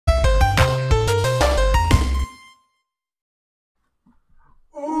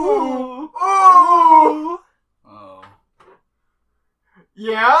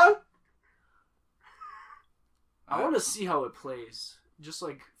Yeah? I want to see how it plays. Just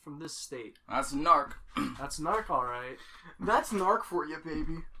like from this state. That's NARC. That's NARC, alright. That's NARC for you,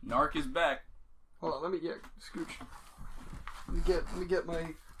 baby. NARC is back. Hold on, let me scooch. Let me get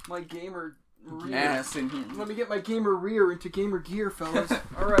my gamer rear. Ass in here. Let me get my gamer rear into gamer gear, fellas.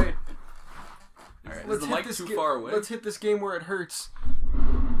 Alright. Alright, is the mic too far away? Let's hit this game where it hurts.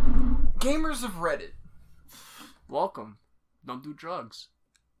 Gamers of Reddit. Welcome. Don't do drugs.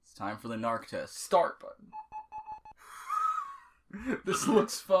 It's time for the NARC test. Start button. This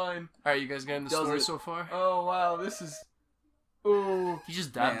looks fine. Alright, you guys getting the story so far? Oh wow, this is... Oh. He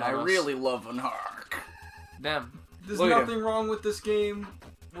just dabbed on us. I really love a NARC. Damn. There's nothing wrong with this game.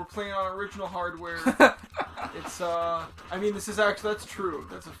 We're playing on original hardware. It's, I mean, this is actually, that's true.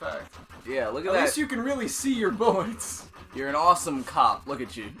 That's a fact. Yeah, look at that. At least you can really see your bullets. You're an awesome cop. Look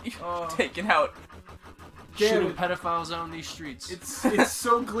at you. Taking out... Shooting pedophiles out on these streets. It's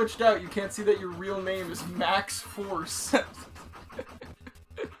so glitched out, you can't see that your real name is Max Force.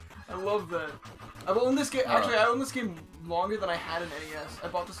 I love that. I've owned this game. Actually, I owned this game longer than I had an NES. I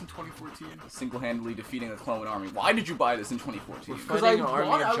bought this in 2014. Single-handedly defeating a clone army. Why did you buy this in 2014? Because I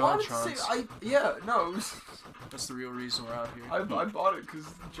wanted to say, yeah, no, it was... That's the real reason we're out here. I bought it because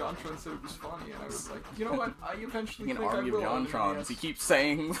JonTron said it was funny, and I was like, you know what? I eventually think I will. An army of JonTrons. He keeps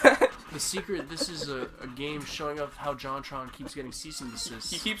saying that. The secret. This is a game showing up how JonTron keeps getting cease and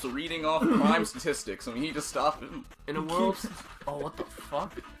desist. He keeps reading off crime statistics, and we need to stop him. In a world. Oh, what the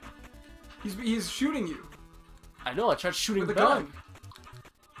fuck? He's shooting you. I know. I tried shooting with a gun.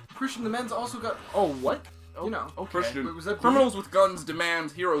 Krystian, the man's also got. Oh, what? You know. Okay. Krystian, wait, was that criminals with guns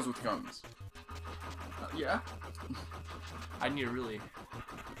demand heroes with guns. Yeah. I need to really.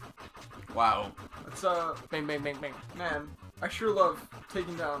 Wow. It's Bang, bang, bang, bang. Man, I sure love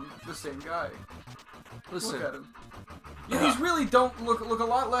taking down the same guy. Listen. Look at him. Yeah, these really don't look a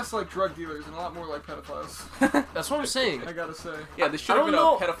lot less like drug dealers and a lot more like pedophiles. That's what I'm saying. I gotta say. Yeah, this should have been a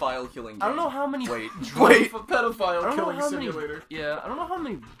pedophile killing game. I don't know how many. Pedophile killing simulator. I don't know how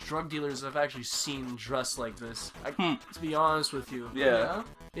many drug dealers I've actually seen dressed like this. To be honest with you.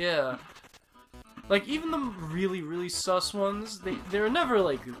 Yeah. Like, even the really, really sus ones, they're never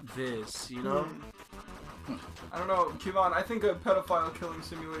like this, you know? I don't know, KeVaughn, I think a pedophile killing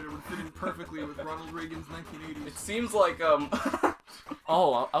simulator would fit in perfectly with Ronald Reagan's 1980s. It seems like,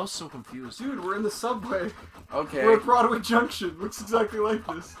 Oh, I was so confused. Dude, we're in the subway. Okay. We're at Broadway Junction. Looks exactly like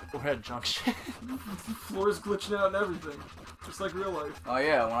this. We're at Junction. Floor's glitching out and everything. Just like real life. Oh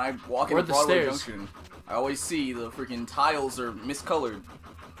yeah, when I walk into Broadway Junction, I always see the freaking tiles are miscolored.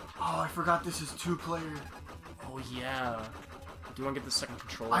 Oh, I forgot this is 2-player. Oh, yeah. Do you want to get the second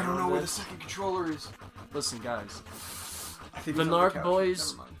controller? I don't know where the second controller is. Listen, guys. I think the NARC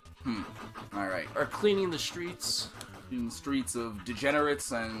boys Alright. are cleaning the streets. In the streets of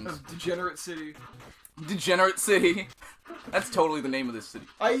degenerates and... Of Degenerate City. Degenerate City. That's totally the name of this city.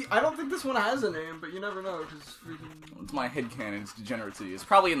 I don't think this one has a name, but you never know, because freaking... It's my headcanon, it's Degenerate City. It's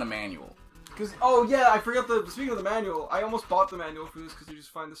probably in the manual. Because, oh yeah, I forgot speaking of the manual, I almost bought the manual for this because I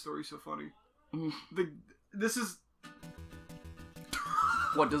just find the story so funny. This is...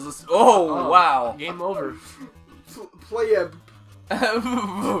 What does this... Oh, wow. Game over. Playeb.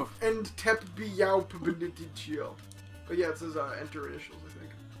 And tep biyaup benedictio. But yeah, it says enter initials, I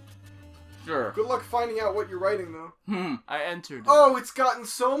think. Sure. Good luck finding out what you're writing, though. I entered. Oh, it's gotten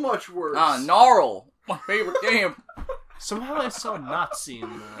so much worse. Gnarl. My favorite game. Somehow I saw Nazi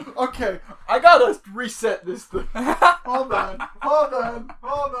in there. Okay, I gotta reset this thing. Hold on.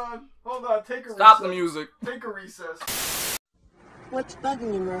 Take a recess. Stop the music. Take a recess. What's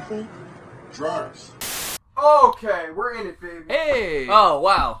bugging you, Murphy? Drugs. Okay, we're in it, baby. Hey! Oh,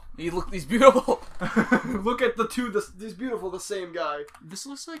 wow. He's beautiful. Look at the two, he's beautiful, the same guy. This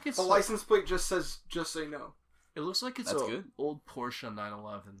looks like it's... The license plate just says, just say no. It looks like it's good. Old Porsche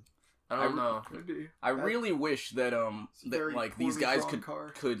 911. I don't know. I really wish that like these guys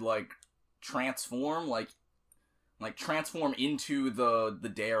could like transform transform into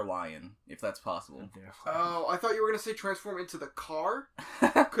the Dare Lion, if that's possible. Oh, I thought you were gonna say transform into the car,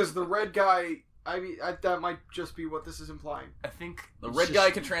 because the red guy. I mean, that might just be what this is implying. I think the red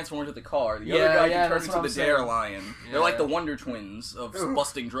guy can transform into the car. The other guy can turn into the Dare Lion. Yeah. They're like the Wonder Twins of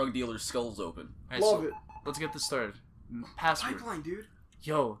busting drug dealers' skulls open. Right, Love it. Let's get this started. Password. Pipeline, dude.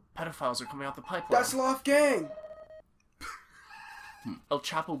 Yo, pedophiles are coming out the pipeline. That's Loft Gang. El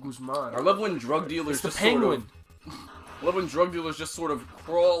Chapo Guzman. I love when drug dealers it's the Penguin. I love when drug dealers just sort of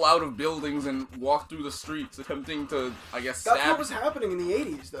crawl out of buildings and walk through the streets, attempting to, I guess, stab. That's what was happening in the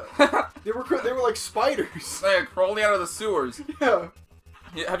 80s, though. they were like spiders. Yeah, crawling out of the sewers. Yeah.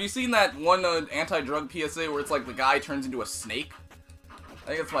 Have you seen that one anti-drug PSA where it's like the guy turns into a snake? I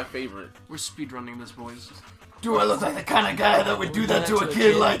think it's my favorite. We're speedrunning this, boys. Do I look like the kind of guy that would do that to a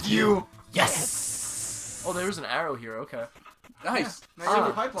kid like you? Yes! Oh, there was an arrow here, okay. Nice.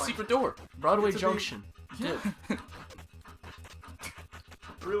 Secret door. Broadway Junction. Yeah. I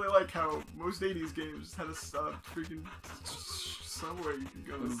really like how most 80s games had a freaking subway you can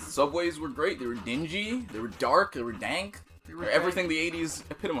go to. Subways were great. They were dingy, they were dark, they were dank. They were everything the 80s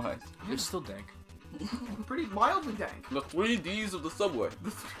epitomized. They're still dank. Pretty mildly dank. The 3 Ds of the subway.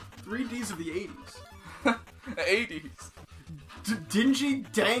 The 3 Ds of the 80s. The 80s. Dingy,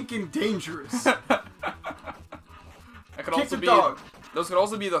 dank, and dangerous. That could also be dog. Those could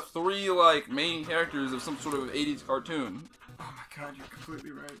also be the 3 like main characters of some sort of 80s cartoon. Oh my god, you're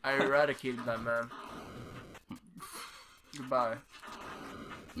completely right. I eradicated that man. Goodbye.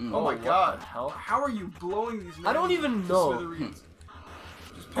 Oh my god. What the hell? How are you blowing these men? I don't even know.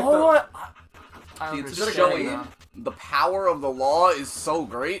 I it's just showing the power of the law is so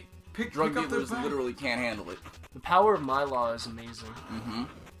great. Drug dealers literally can't handle it. The power of my law is amazing. Mm-hmm.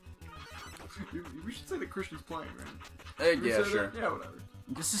 We should say that Krystian's playing, right? Yeah, sure. That? Yeah, whatever.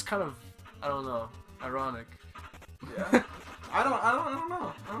 This is kind of, I don't know, ironic. Yeah. I don't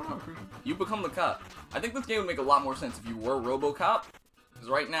know, Krystian. You become the cop. I think this game would make a lot more sense if you were RoboCop. Because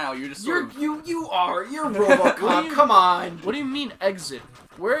right now, you're just sort of... You're RoboCop, come on! What do you mean, exit?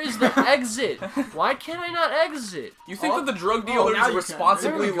 Where is the exit? Why can't I not exit? You think that the drug dealers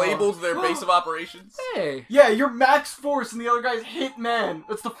responsibly labeled their base of operations? Hey! Yeah, you're Max Force and the other guy's Hitman.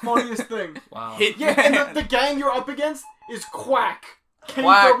 That's the funniest thing. Wow. Hitman. Yeah, and the gang you're up against is Kwak.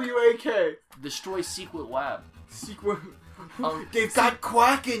 KWAK. Destroy Secret Lab. They've got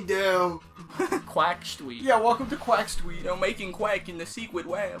Kwak in there. Quack Street. Yeah, welcome to Quack Street. They're making Quack in the Secret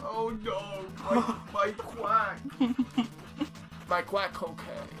Lab. Oh no, my Quack. My Quack cocaine.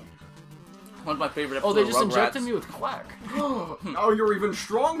 One's my favorite episode. Oh, they just Rugrats. injected me with Quack. Oh, you're even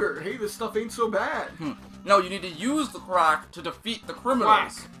stronger. Hey, this stuff ain't so bad. No, you need to use the Quack to defeat the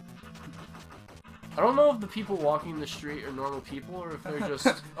criminals. Quack. I don't know if the people walking the street are normal people or if they're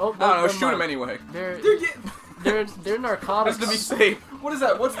just. Oh, no, shoot them anyway. They're narcotics. Just to be safe. What is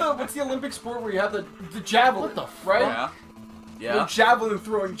that? What's the Olympic sport where you have the javelin? What the right? Yeah. Yeah. The javelin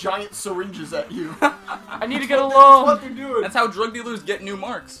throwing giant syringes at you. I need to get along. That's what they're doing. That's how drug dealers get new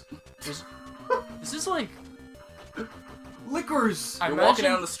marks. Is this like liquors? You're walking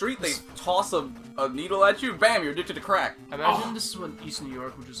down the street, they toss a needle at you, bam, you're addicted to crack. Imagine this is what East New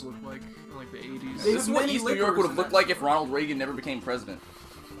York would just look like in like the 80s. This is what East New York would have looked like if Ronald Reagan never became president.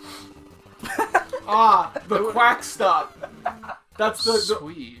 The Quack stop. That's the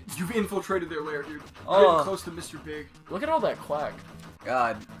sweet. You've infiltrated their lair, dude. You're getting close to Mr. Big. Look at all that Quack.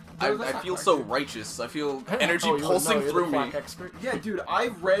 God, I feel so righteous. I feel energy pulsing through me. Expert? Yeah, dude,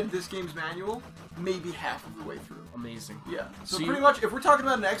 I've read this game's manual maybe half of the way through. Amazing. Yeah. So pretty much, if we're talking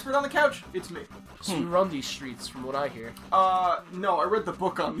about an expert on the couch, it's me. So you run these streets, from what I hear. No, I read the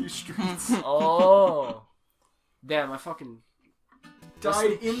book on these streets. Oh. Damn, I fucking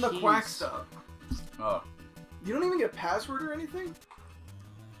died in the Quack stop. Oh. You don't even get a password or anything?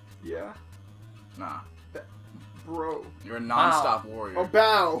 Yeah. Nah. Bro. You're a non-stop warrior. Oh,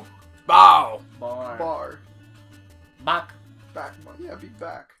 bow. Bow. Bar. Back. Back. Yeah, be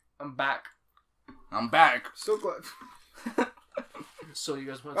back. I'm back. I'm back. So glad. So you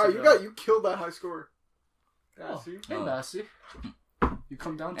guys want to you killed that high score. Bassy. Hey, Bassy. You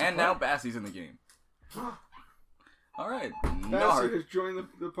come down to and play. Now Bassy's in the game. Alright. Bassy has joined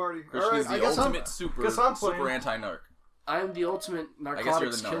the party. Alright, I guess ultimate super anti-narc. I am the ultimate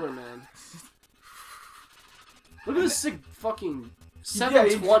narcotics killer, man. Look at this sick fucking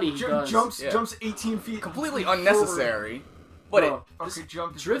 720 jumps 18 feet. Completely unnecessary. But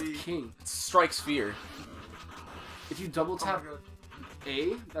Drift King strikes fear. If you double tap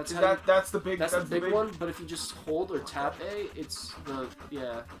A, that's the big one. But if you just hold or tap A, it's the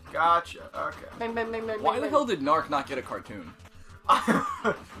Gotcha. Okay. Bang, bang, bang, bang, Why the hell did NARC not get a cartoon?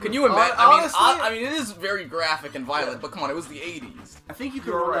 Can you imagine? I mean, it is very graphic and violent, but come on, it was the 80s. I think you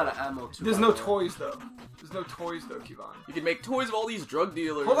could run out of ammo too. There's no toys though. There's no toys though, KeVaughn. You can make toys of all these drug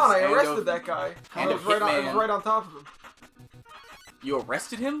dealers. Hold on, I arrested that guy. I was right on top of him. You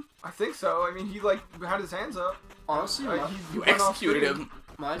arrested him? I think so. I mean, he like had his hands up. Honestly, you executed him.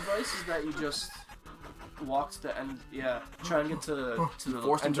 My advice is that you just walk to the end. Yeah, try and get to the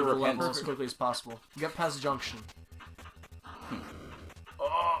end of the level as quickly as possible. Get past junction.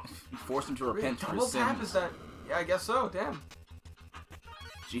 You force him to repent for his double sins. tap is that? Yeah, I guess so. Damn.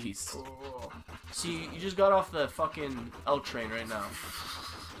 Jeez. Oh. See, you just got off the fucking L train right now.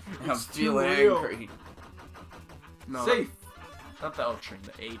 I'm feeling angry. No. Safe. Not the L train,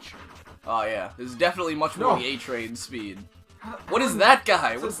 the A train. Oh yeah, this is definitely much more the A train speed. What is that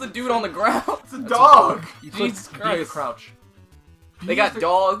guy? What's the dude on the ground? It's a dog. Jesus Christ. Crouch. They got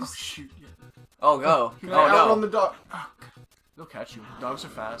dogs. Oh shoot. Yeah. Oh go. Can Oh I no. outrun the dog? Oh, They'll catch you. Dogs are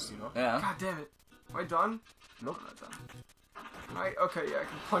fast, you know. Yeah. God damn it. Am I done? Nope. I'm not done. Okay, yeah, I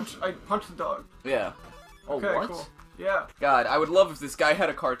can punch. I punch the dog. Yeah. Oh, Okay, what? cool. Yeah. God, I would love if this guy had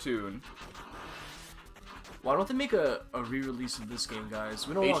a cartoon. Why don't they make a re-release of this game, guys?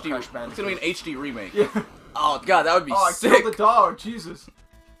 We don't want Crash Bandicoot. It's gonna be an HD remake. Yeah. Oh god, that would be sick. I killed the dog. Jesus.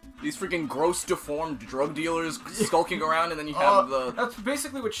 These freaking gross, deformed drug dealers skulking around, and then you have the... That's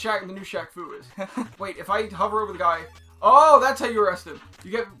basically what the new Shaq Fu is. Wait, if I hover over the guy... Oh, that's how you arrest him.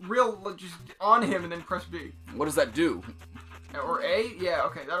 You get just on him and then press B. What does that do? Or A? Yeah,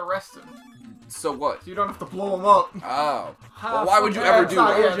 okay, that arrests him. So what? So you don't have to blow him up. Oh. Well, why would you ever do that?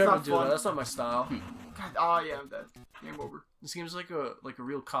 Why would you ever do that? That's not my style. God, yeah, I'm dead. Game over. This game's like a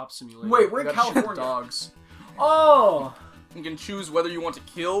real cop simulator. Wait, we're in You gotta shoot California. Dogs. Oh! You can choose whether you want to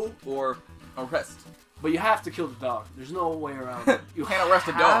kill or arrest. But you have to kill the dog. There's no way around it. You can't arrest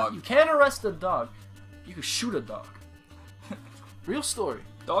a dog. You can't arrest a dog. You can shoot a dog. Real story.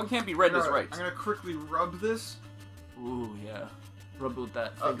 Dog can't be read as right. I'm gonna quickly rub this. Ooh, yeah. Rub it with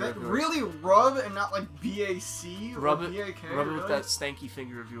that finger of yours. Really rub and not like B-A-C? Rub or it, B-A-K, rub it really? with that stanky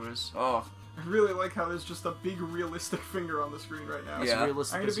finger of yours. Oh. I really like how there's just a big realistic finger on the screen right now. Yeah. As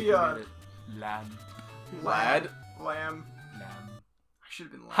realistic I'm gonna as be you can get it. Lad? Lamb. Lamb. I should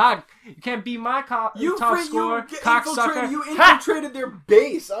have been lamb. Hug! You can't beat my top score, cocksucker. You infiltrated their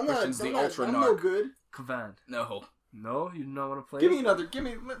base. I'm not. Krystian's the ultra I'm narc. no good. KeVaughn. No. No, you do not want to play. Give me another. Let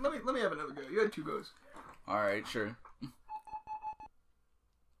me have another go. You had 2 goes. Alright, sure.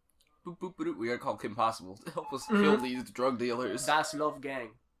 Boop, boop, boop, we gotta call Kim Possible to help us kill these drug dealers. Das Love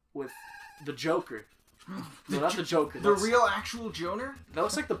Gang with the Joker. No, not the Joker. The real actual Joner? That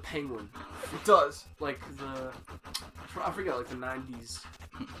looks like the Penguin. It does. Like the... I forget, like the 90s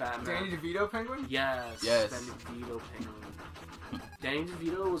Batman. Danny DeVito penguin? Yes. Yes. Danny DeVito penguin. Danny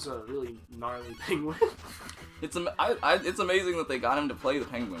DeVito was a really gnarly penguin. It's amazing that they got him to play the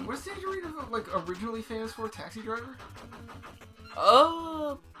Penguin. What's Danny DeVito like originally famous for? Taxi Driver?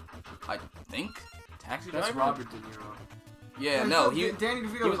 I think Taxi That's Driver. Robert De Niro. Yeah, no, Danny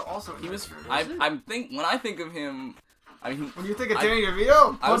DeVito was also. He was. Taxi Driver. When I think of him, I mean. When you think of Danny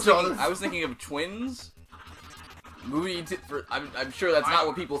DeVito, I was thinking of Twins. Movie. I'm sure that's not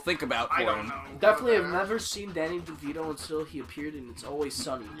what people think about for him. Definitely have never seen Danny DeVito until he appeared in It's Always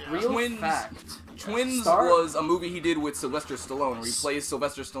Sunny. Yeah. Real Twins, fact. Twins was a movie he did with Sylvester Stallone, where he plays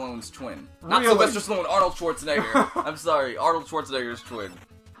Sylvester Stallone's twin. Not Sylvester Stallone, Arnold Schwarzenegger. I'm sorry, Arnold Schwarzenegger's twin.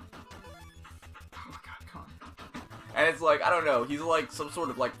 Oh my god, come on. And it's like, I don't know, he's like some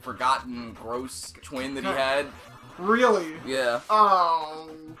sort of like forgotten, gross twin that he had. Really? Yeah. Oh,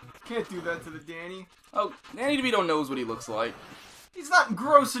 can't do that to the Danny. Oh, Danny DeVito knows what he looks like. He's not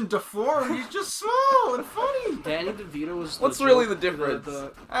gross and deformed. He's just small and funny. Danny DeVito was. What's really the difference?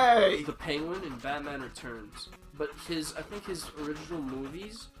 Hey, the Penguin in Batman Returns. But I think his original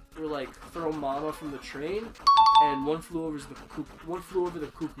movies were like Throw Mama from the Train and One Flew Over the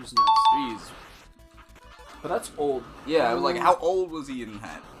Cuckoo's Nest. Jeez. But that's old. Yeah, I was like, how old was he in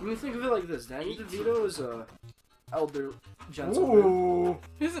that? When you think of it like this, Danny DeVito is a elder gentleman. ooh,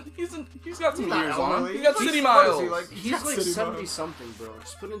 He's got some He's not years on him. elderly. He got What city is miles. he, like? He's like City 70 miles. something, bro.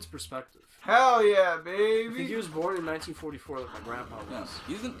 Just put it into perspective. Hell yeah, I think he baby. was born in 1944, like my grandpa was.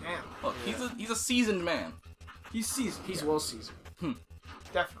 Yeah. Damn, Look, he's a seasoned man. he's seasoned. He's yeah, well seasoned.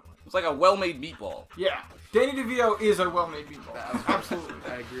 definitely. It's like a well-made meatball. Yeah, Danny DeVito is a well-made meatball.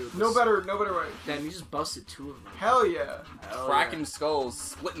 Absolutely. I agree with No this. better way. Damn, you just busted 2 of them. Hell yeah. Cracking skulls,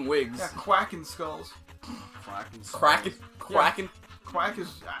 splitting wigs. Yeah, quacking skulls. Cracking. Quack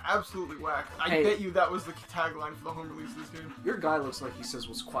is absolutely whack. I bet you that was the tagline for the home release of this game. Your guy looks like he says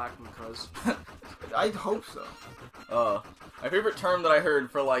what's quacking, cuz. I'd hope so. My favorite term that I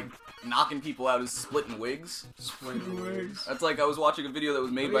heard for like knocking people out is splitting wigs. Splitting wigs. That's like I was watching a video that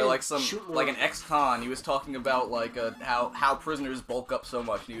was made by like an ex-con. He was talking about like how prisoners bulk up so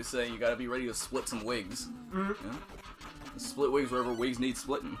much, and he was saying you gotta be ready to split some wigs. Mm-hmm. Yeah? Split wigs wherever wigs need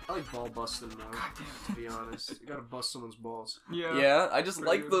splitting. I like ball busting more, to be honest. You gotta bust someone's balls. Yeah. Yeah, I just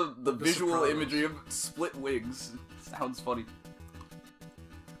Pretty like good. the visual Sopranos. imagery of split wigs. Sounds funny.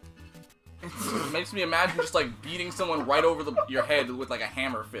 It makes me imagine just like beating someone right over your head with like a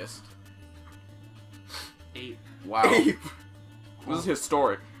hammer fist. 8. Wow. This is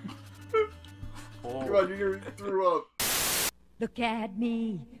historic. Come on, you threw up. Look at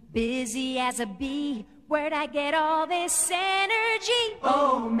me, busy as a bee. Where'd I get all this energy?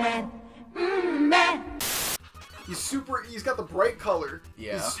 Oh man, man. He's got the bright color.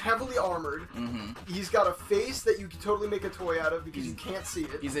 Yeah. He's heavily armored. He's got a face that you can totally make a toy out of because you can't see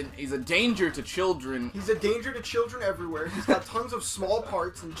it. He's a danger to children. He's a danger to children everywhere. He's got tons of small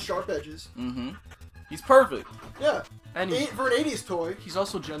parts and sharp edges. He's perfect. Yeah. And for an 80s toy. He's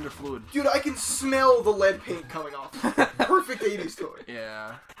also gender fluid. Dude, I can smell the lead paint coming off. Perfect 80s toy.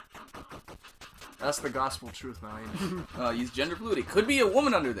 Yeah. That's the gospel truth now, ain't it? He's gender fluid. It could be a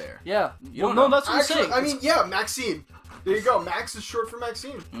woman under there. Yeah. You don't no, know. that's what I'm saying. I mean, yeah, Maxine. There you go. Max is short for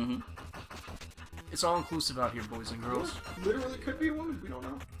Maxine. It's all inclusive out here, boys and girls. Yeah, literally could be a woman. We don't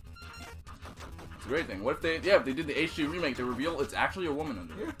know. It's a great thing. What if they did the HD remake, they reveal it's actually a woman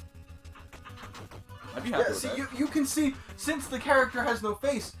under there. Yeah. I'd be happy with see, that. you can see, since the character has no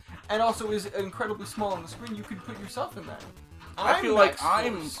face, and also is incredibly small on the screen, you can put yourself in that. I feel like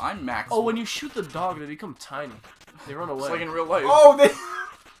I'm Max. Oh, when you shoot the dog, they become tiny. They run away. It's like in real life. Oh,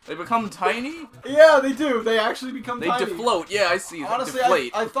 they become tiny? Yeah, they do. They actually become tiny. They deflate. Yeah, I see. Honestly,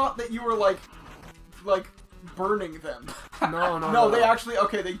 deflate. I thought that you were like burning them. No. They actually,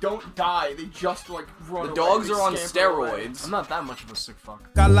 they don't die. They just like run away. The dogs are on steroids. Away. I'm not that much of a sick fuck.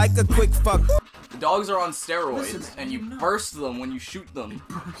 I like a quick fuck. The dogs are on steroids, Listen, and you burst them when you shoot them.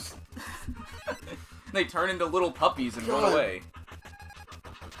 They turn into little puppies and run away.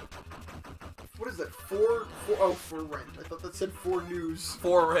 What is that? For rent. I thought that said for news.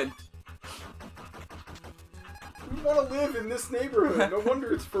 For rent. We want to live in this neighborhood. No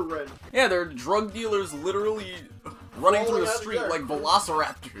wonder it's for rent. Yeah, they're drug dealers literally running through the street like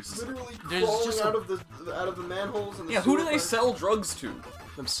velociraptors. Literally There's crawling just out of the manholes. And the who do sewer they pipes. sell drugs to?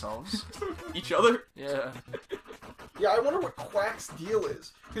 Themselves. Each other? Yeah. Yeah, I wonder what Quack's deal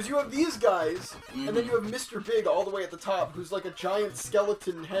is. Because you have these guys, and then you have Mr. Big all the way at the top, who's like a giant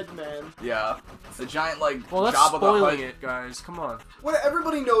skeleton head man. Yeah. The giant, well, that's Jabba the spoiling Hutt. it, guys. Come on.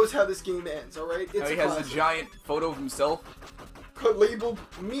 Everybody knows how this game ends, alright? It's He a has classic. a giant photo of himself. Labeled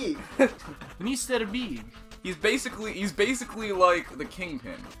me. And he's instead of big. He's basically like the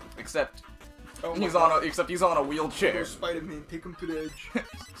Kingpin, except he's on a wheelchair. Spider-Man, take him to the edge.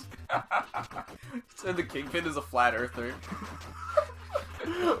 So the Kingpin is a flat earther.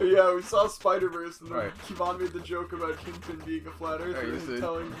 Yeah, we saw Spider-Verse, and then Right. KeVaughn made the joke about Kingpin being a flat earther and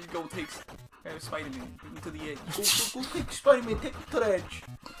telling you go take Spider-Man to the edge. go take Spider-Man, take him to the edge.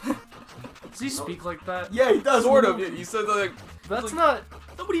 Does he speak like that? Yeah, he does. Sort of. He said That's not.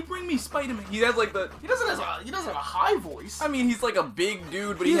 Nobody bring me Spider-Man. He has like He doesn't have a high voice. I mean, he's like a big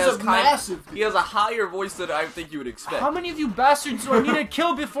dude, but He's he has a massive dude. He has a higher voice than I think you would expect. How many of you bastards do I need to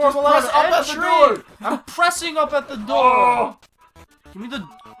kill before I'm allowed press up at the entry? door. I'm pressing up at the door. Oh. Give me the.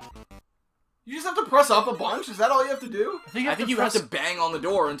 You just have to press up a bunch? Is that all you have to do? I think you have to bang on the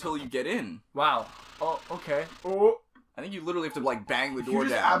door until you get in. Wow. Oh, okay. Oh. I think you literally have to like bang the If door you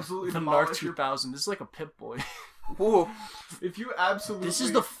just down. absolutely The NARC demolish your... 2000. This is like a Pip-Boy. Whoa. If you absolutely... This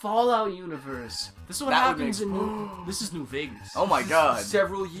is the Fallout universe. This is what That would happens make- in New... This is New Vegas. Oh my god.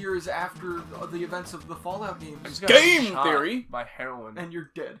 Several years after the events of the Fallout I games. just got Game shot theory. by heroin. And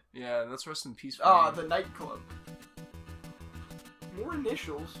you're dead. Yeah, let's rest in peace. For Ah, me. the nightclub. More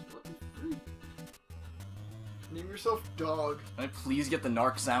initials? What the freak? Name yourself Dog. Can I please get the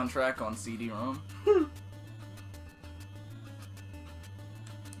NARC soundtrack on CD-ROM?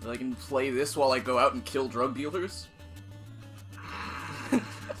 I can play this while I go out and kill drug dealers?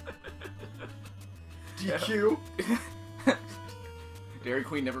 DQ. Dairy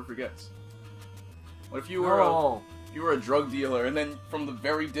Queen never forgets. What if you were a drug dealer and then from the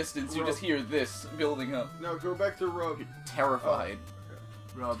very distance you just hear this building up? No, go back to Rub. You're terrified.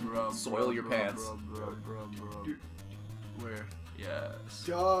 Rub. Soil rub, your rub, pants. Rub. Dude. Where? Yes.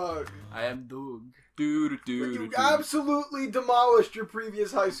 Dog. I am Doug. You absolutely demolished your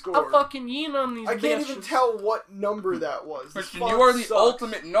previous high score. I'm fucking yeen on these I can't even bastards. tell what number that was. This Krystian, font you are the sucks.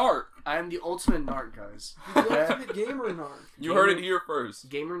 ultimate NARC. I am the ultimate narc, guys. The ultimate gamer narc. You heard it here first.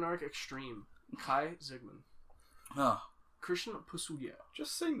 Gamer narc extreme. Kai Zygmunt. Huh. Krystian Pusugia.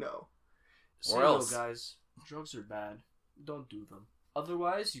 Just say no. Say Or else. no, guys. Drugs are bad. Don't do them.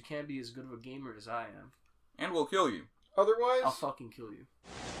 Otherwise, you can't be as good of a gamer as I am. And we'll kill you. Otherwise, I'll fucking kill you.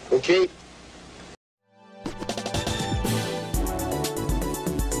 Okay,